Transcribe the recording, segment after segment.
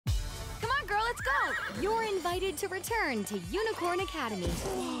let's go! You're invited to return to Unicorn Academy.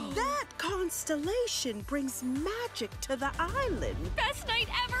 That constellation brings magic to the island. Best night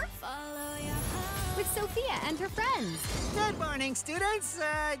ever! With Sophia and her friends. Good morning, students.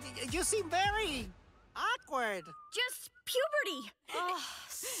 You seem very awkward. Just puberty. Oh,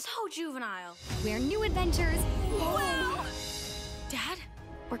 so juvenile. Where new adventures. Wow! Dad,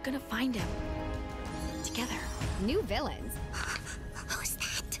 we're gonna find him. Together. New villains. Who's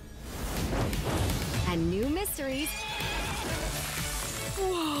that? And new mysteries.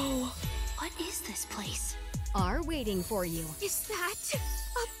 Whoa! What is this place? Are waiting for you. Is that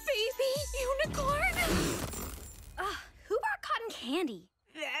a baby unicorn? Who brought cotton candy?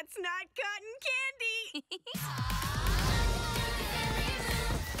 That's not cotton candy.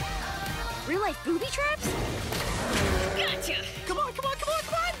 Real life booby traps? Gotcha. Come on, come on, come on.